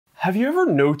Have you ever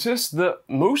noticed that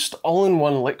most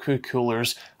all-in-one liquid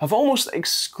coolers have almost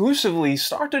exclusively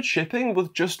started shipping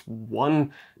with just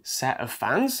one set of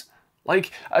fans?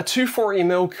 Like, a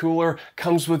 240ml cooler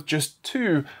comes with just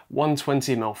two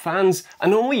 120ml fans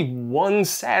and only one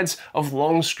set of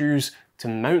long screws to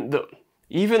mount them,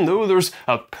 even though there's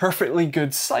a perfectly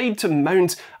good side to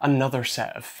mount another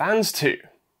set of fans to.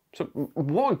 So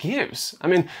what gives? I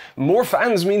mean, more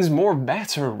fans means more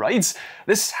better, right?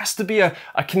 This has to be a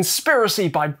conspiracy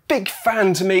by Big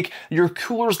Fan to make your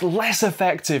coolers less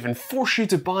effective and force you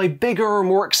to buy bigger,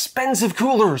 more expensive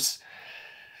coolers.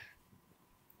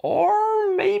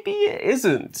 Or maybe it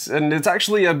isn't, and it's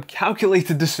actually a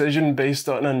calculated decision based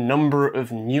on a number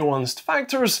of nuanced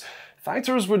factors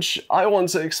which I want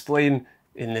to explain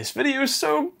in this video,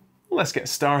 so let's get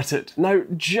started. Now,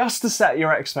 just to set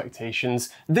your expectations,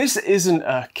 this isn't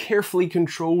a carefully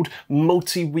controlled,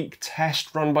 multi-week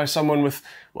test run by someone with,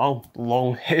 well,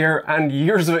 long hair and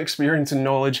years of experience and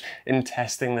knowledge in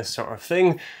testing this sort of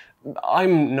thing.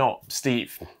 I'm not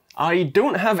Steve. I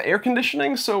don't have air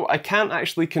conditioning, so I can't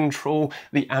actually control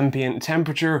the ambient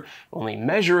temperature, only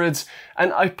measure it,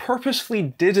 and I purposefully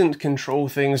didn't control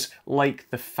things like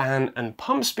the fan and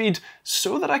pump speed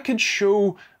so that I could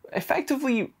show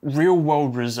effectively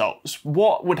real-world results.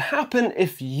 What would happen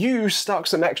if you stuck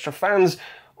some extra fans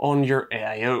on your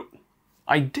AIO?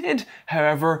 I did,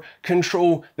 however,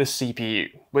 control the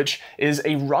CPU, which is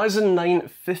a Ryzen 9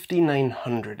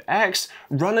 5900X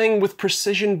running with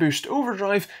Precision Boost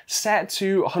Overdrive set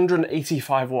to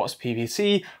 185 watts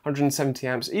PVC, 170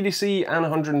 amps EDC, and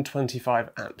 125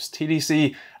 amps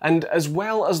TDC, and as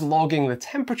well as logging the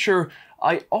temperature,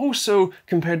 I also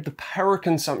compared the power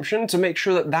consumption to make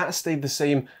sure that that stayed the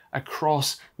same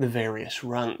across the various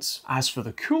runs. As for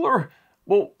the cooler,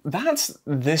 well, that's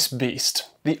this beast,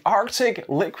 the Arctic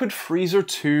Liquid Freezer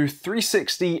 2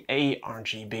 360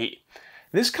 ARGB.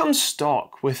 This comes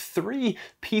stock with three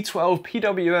P12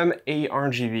 PWM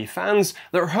ARGB fans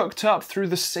that are hooked up through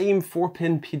the same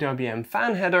 4-pin PWM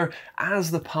fan header as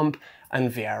the pump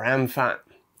and VRM fan.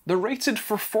 They're rated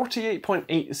for 48.8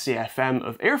 CFM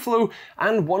of airflow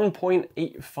and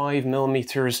 1.85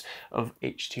 millimeters of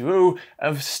H2O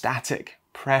of static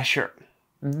pressure.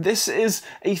 This is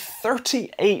a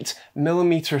 38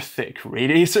 millimeter thick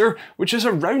radiator, which is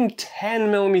around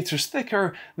 10 millimeters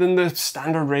thicker than the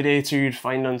standard radiator you'd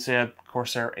find on, say, a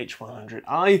Corsair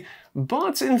H100i,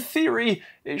 but in theory,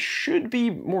 it should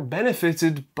be more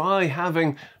benefited by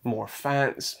having more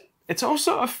fans. It's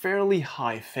also a fairly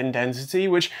high fin density,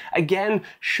 which again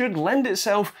should lend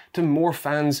itself to more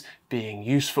fans being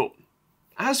useful.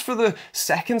 As for the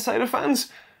second side of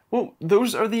fans, well,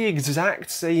 those are the exact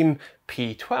same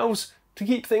P12s to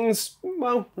keep things,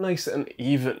 well, nice and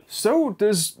even. So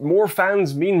does more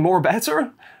fans mean more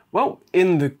better? Well,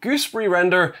 in the Gooseberry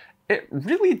render, it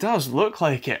really does look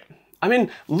like it. I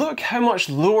mean, look how much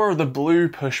lower the blue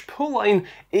push-pull line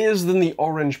is than the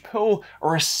orange pull,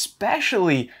 or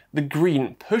especially the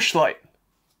green push line.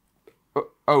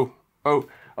 Oh,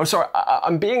 sorry,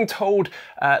 I'm being told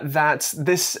that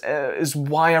this is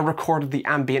why I recorded the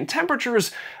ambient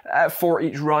temperatures for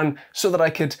each run, so that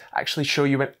I could actually show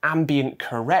you an ambient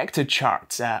corrected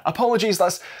chart. Apologies,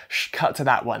 let's cut to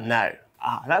that one now.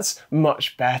 That's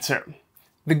much better.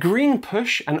 The green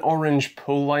push and orange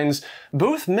pull lines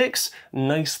both mix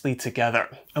nicely together,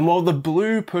 and while the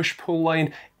blue push-pull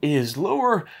line is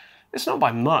lower, it's not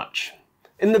by much.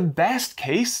 In the best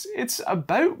case, it's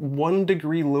about 1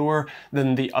 degree lower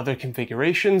than the other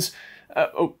configurations.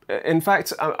 In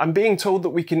fact, I'm being told that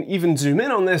we can even zoom in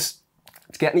on this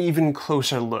to get an even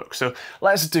closer look, so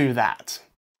let's do that.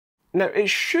 Now, it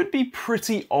should be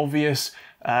pretty obvious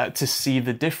to see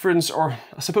the difference, or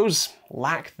I suppose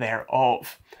lack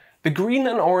thereof. The green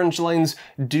and orange lines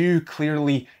do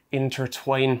clearly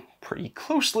intertwine pretty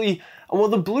closely, and while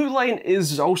the blue line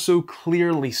is also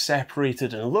clearly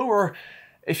separated and lower,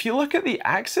 if you look at the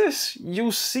axis,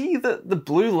 you'll see that the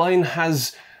blue line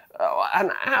has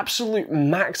an absolute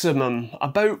maximum,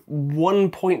 about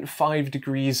 1.5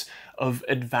 degrees of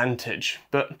advantage,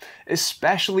 but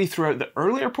especially throughout the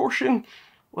earlier portion,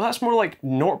 well, that's more like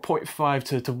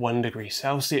 0.5 to 1 degree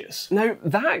Celsius. Now,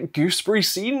 that gooseberry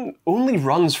scene only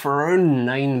runs for around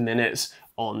 9 minutes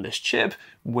on this chip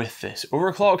with this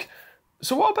overclock,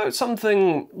 so what about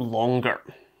something longer?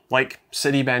 Like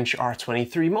Citybench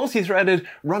R23 multi-threaded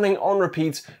running on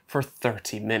repeat for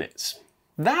 30 minutes.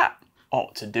 That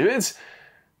ought to do it.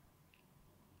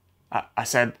 I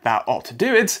said that ought to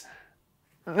do it.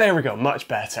 There we go, much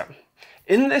better.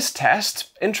 In this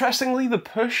test, interestingly, the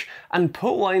push and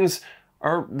pull lines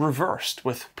are reversed,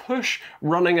 with push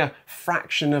running a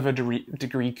fraction of a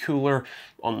degree cooler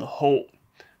on the whole.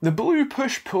 The blue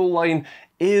push-pull line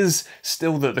is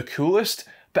still the coolest,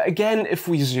 but again, if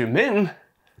we zoom in,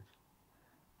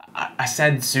 I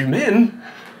said zoom in.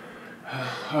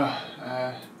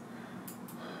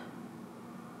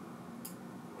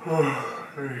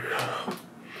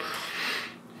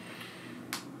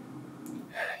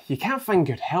 You can't find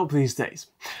good help these days.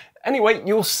 Anyway,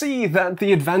 you'll see that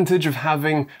the advantage of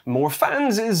having more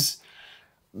fans is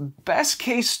best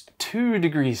case 2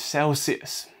 degrees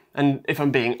Celsius. And if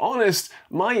I'm being honest,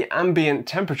 my ambient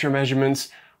temperature measurements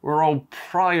were all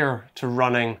prior to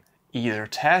running either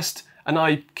test, and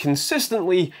I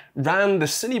consistently ran the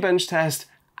Cinebench test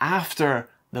after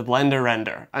the Blender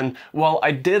render. And while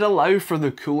I did allow for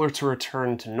the cooler to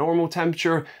return to normal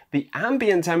temperature, the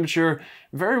ambient temperature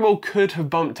very well could have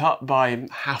bumped up by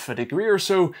half a degree or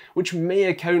so, which may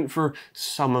account for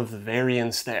some of the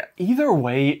variance there. Either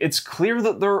way, it's clear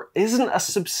that there isn't a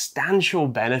substantial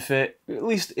benefit, at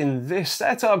least in this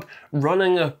setup,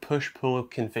 running a push-pull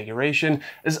configuration,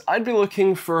 as I'd be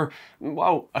looking for,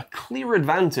 well, a clear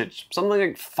advantage, something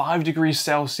like 5 degrees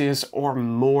Celsius or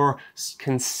more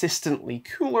consistently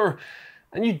cooler,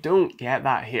 and you don't get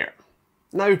that here.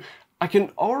 Now, I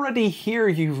can already hear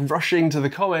you rushing to the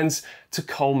comments to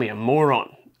call me a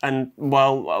moron. And,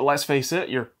 well, let's face it,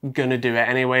 you're gonna do it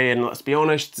anyway, and let's be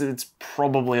honest, it's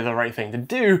probably the right thing to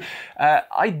do.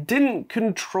 I didn't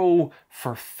control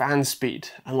for fan speed,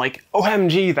 and like,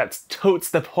 OMG, that's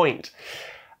totes the point.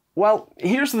 Well,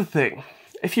 here's the thing.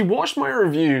 If you watched my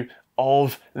review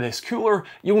of this cooler,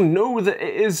 you'll know that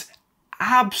it is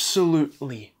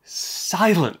absolutely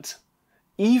silent.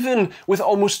 Even with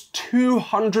almost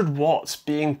 200 watts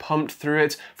being pumped through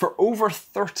it for over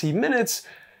 30 minutes,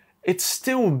 it's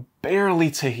still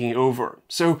barely taking over.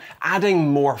 So adding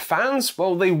more fans,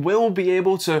 well, they will be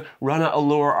able to run at a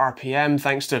lower RPM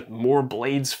thanks to more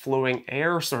blades flowing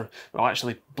air, or well,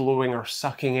 actually blowing or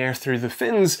sucking air through the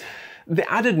fins. The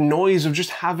added noise of just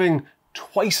having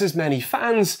twice as many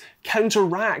fans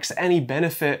counteracts any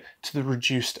benefit to the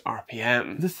reduced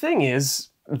RPM. The thing is,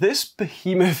 this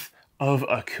behemoth of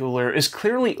a cooler is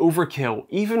clearly overkill,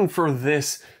 even for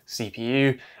this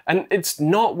CPU, and it's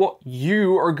not what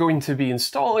you are going to be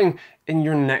installing in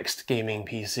your next gaming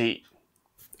PC.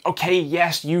 Okay,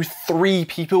 yes, you 3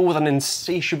 people with an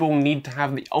insatiable need to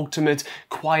have the ultimate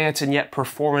quiet and yet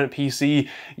performant PC,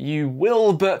 you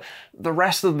will, but the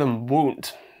rest of them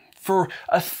won't. For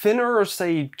a thinner,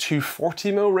 say,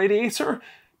 240mm radiator,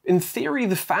 in theory,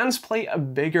 the fans play a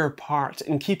bigger part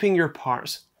in keeping your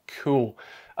parts cool.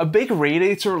 A big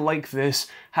radiator like this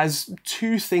has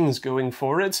 2 things going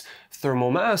for it: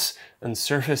 thermal mass and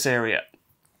surface area.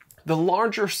 The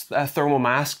larger thermal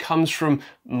mass comes from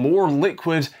more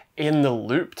liquid in the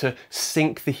loop to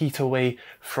sink the heat away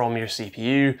from your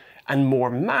CPU, and more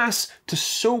mass to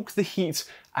soak the heat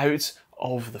out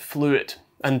of the fluid.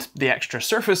 And the extra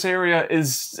surface area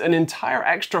is an entire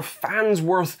extra fan's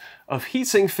worth of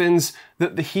heatsink fins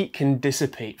that the heat can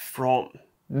dissipate from.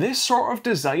 This sort of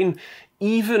design,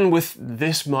 even with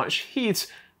this much heat,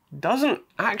 doesn't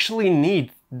actually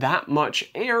need that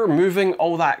much air moving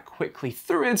all that quickly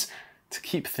through it to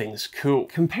keep things cool.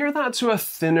 Compare that to a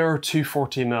thinner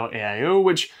 240mm AIO,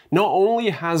 which not only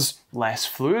has less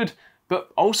fluid,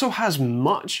 but also has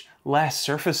much less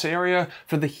surface area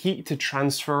for the heat to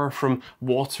transfer from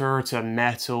water to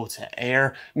metal to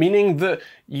air, meaning that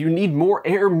you need more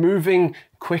air moving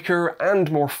quicker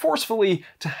and more forcefully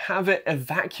to have it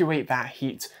evacuate that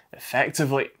heat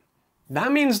effectively.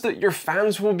 That means that your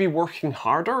fans will be working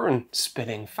harder and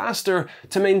spinning faster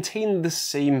to maintain the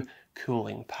same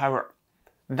cooling power.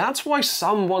 That's why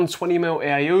some 120mm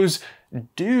AIOs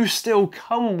do still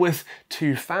come with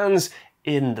 2 fans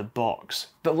in the box.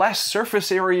 The less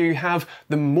surface area you have,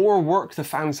 the more work the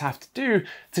fans have to do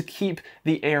to keep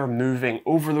the air moving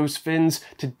over those fins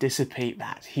to dissipate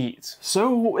that heat.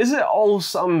 So is it all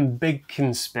some big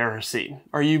conspiracy?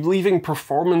 Are you leaving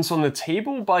performance on the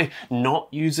table by not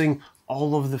using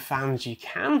all of the fans you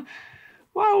can?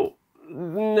 Well,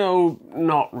 no,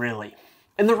 not really.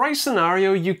 In the right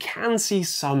scenario, you can see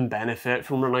some benefit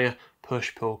from running a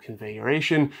push-pull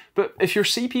configuration, but if your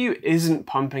CPU isn't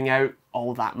pumping out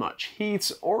all that much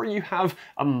heat, or you have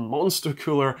a monster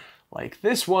cooler like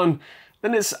this one,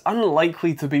 then it's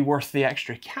unlikely to be worth the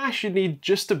extra cash you need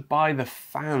just to buy the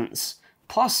fans.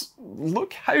 Plus,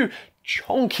 look how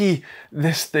chonky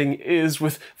this thing is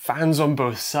with fans on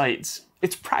both sides.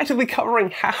 It's practically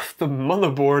covering half the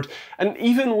motherboard, and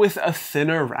even with a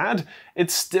thinner rad,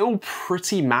 it's still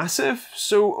pretty massive,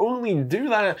 so only do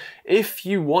that if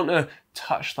you want to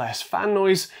touch less fan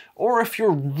noise, or if you're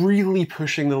really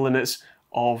pushing the limits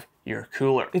of your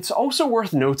cooler. It's also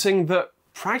worth noting that,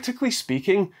 practically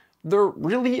speaking, there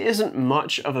really isn't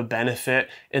much of a benefit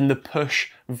in the push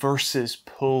versus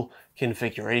pull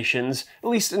configurations, at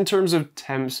least in terms of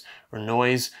temps or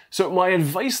noise. So my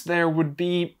advice there would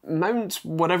be mount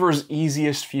whatever is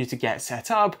easiest for you to get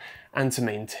set up and to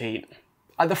maintain.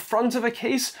 At the front of a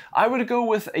case, I would go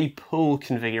with a pull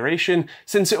configuration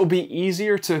since it'll be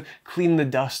easier to clean the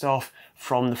dust off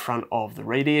from the front of the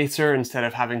radiator instead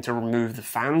of having to remove the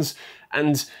fans.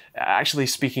 And actually,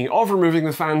 speaking of removing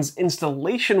the fans,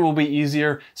 installation will be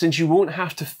easier since you won't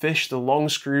have to fish the long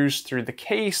screws through the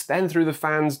case, then through the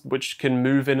fans, which can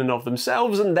move in and of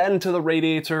themselves, and then to the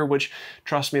radiator, which,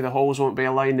 trust me, the holes won't be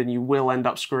aligned and you will end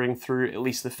up screwing through at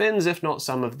least the fins, if not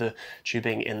some of the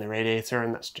tubing in the radiator,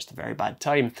 and that's just a very bad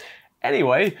time.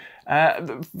 Anyway,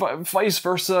 vice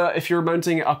versa, if you're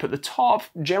mounting it up at the top,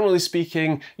 generally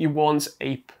speaking, you want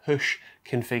a push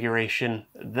configuration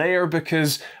there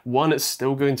because one, it's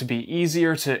still going to be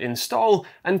easier to install,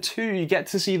 and two, you get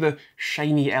to see the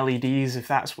shiny LEDs if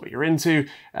that's what you're into,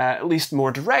 at least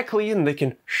more directly, and they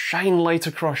can shine light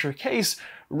across your case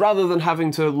rather than having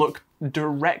to look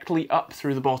directly up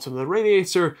through the bottom of the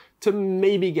radiator to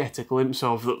maybe get a glimpse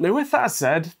of them. Now with that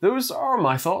said, those are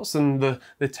my thoughts on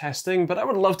the testing, but I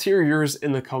would love to hear yours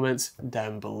in the comments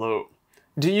down below.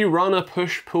 Do you run a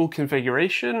push-pull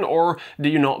configuration, or do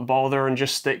you not bother and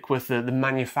just stick with the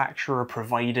manufacturer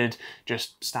provided,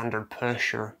 just standard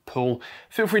push or pull?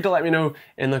 Feel free to let me know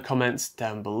in the comments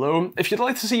down below. If you'd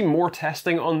like to see more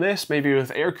testing on this, maybe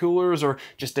with air coolers or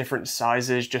just different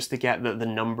sizes, just to get the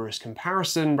numbers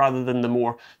comparison rather than the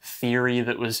more theory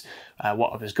that was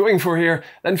what I was going for here,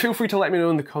 then feel free to let me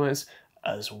know in the comments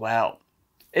as well.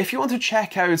 If you want to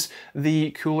check out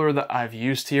the cooler that I've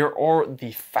used here or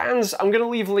the fans, I'm going to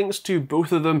leave links to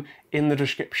both of them in the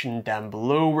description down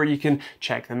below where you can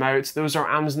check them out. Those are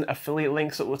Amazon affiliate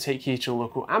links that will take you to a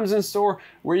local Amazon store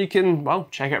where you can, well,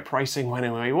 check out pricing when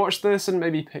you watch this and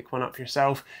maybe pick one up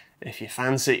yourself if you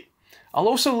fancy. I'll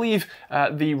also leave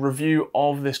the review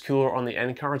of this cooler on the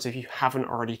end cards if you haven't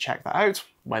already checked that out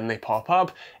when they pop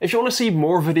up. If you want to see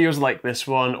more videos like this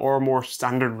one or more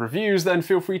standard reviews, then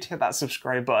feel free to hit that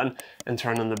subscribe button and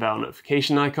turn on the bell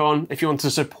notification icon. If you want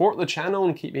to support the channel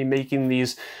and keep me making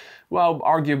these, well,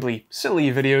 arguably silly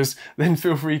videos, then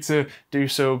feel free to do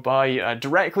so by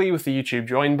directly with the YouTube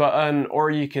join button,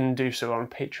 or you can do so on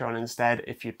Patreon instead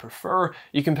if you'd prefer.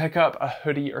 You can pick up a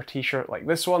hoodie or t-shirt like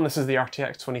this one. This is the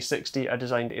RTX 2060 I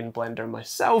designed in Blender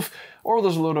myself, or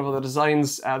there's a load of other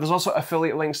designs. There's also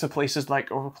affiliate links to places like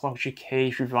Overclocked UK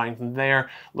if you're buying from there,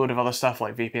 a load of other stuff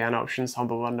like VPN options,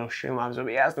 Humble Bundle, Streamlabs,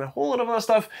 OBS, and a whole lot of other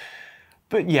stuff.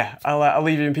 But yeah, I'll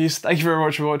leave you in peace. Thank you very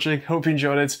much for watching. Hope you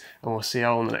enjoyed it, and we'll see you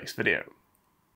all in the next video.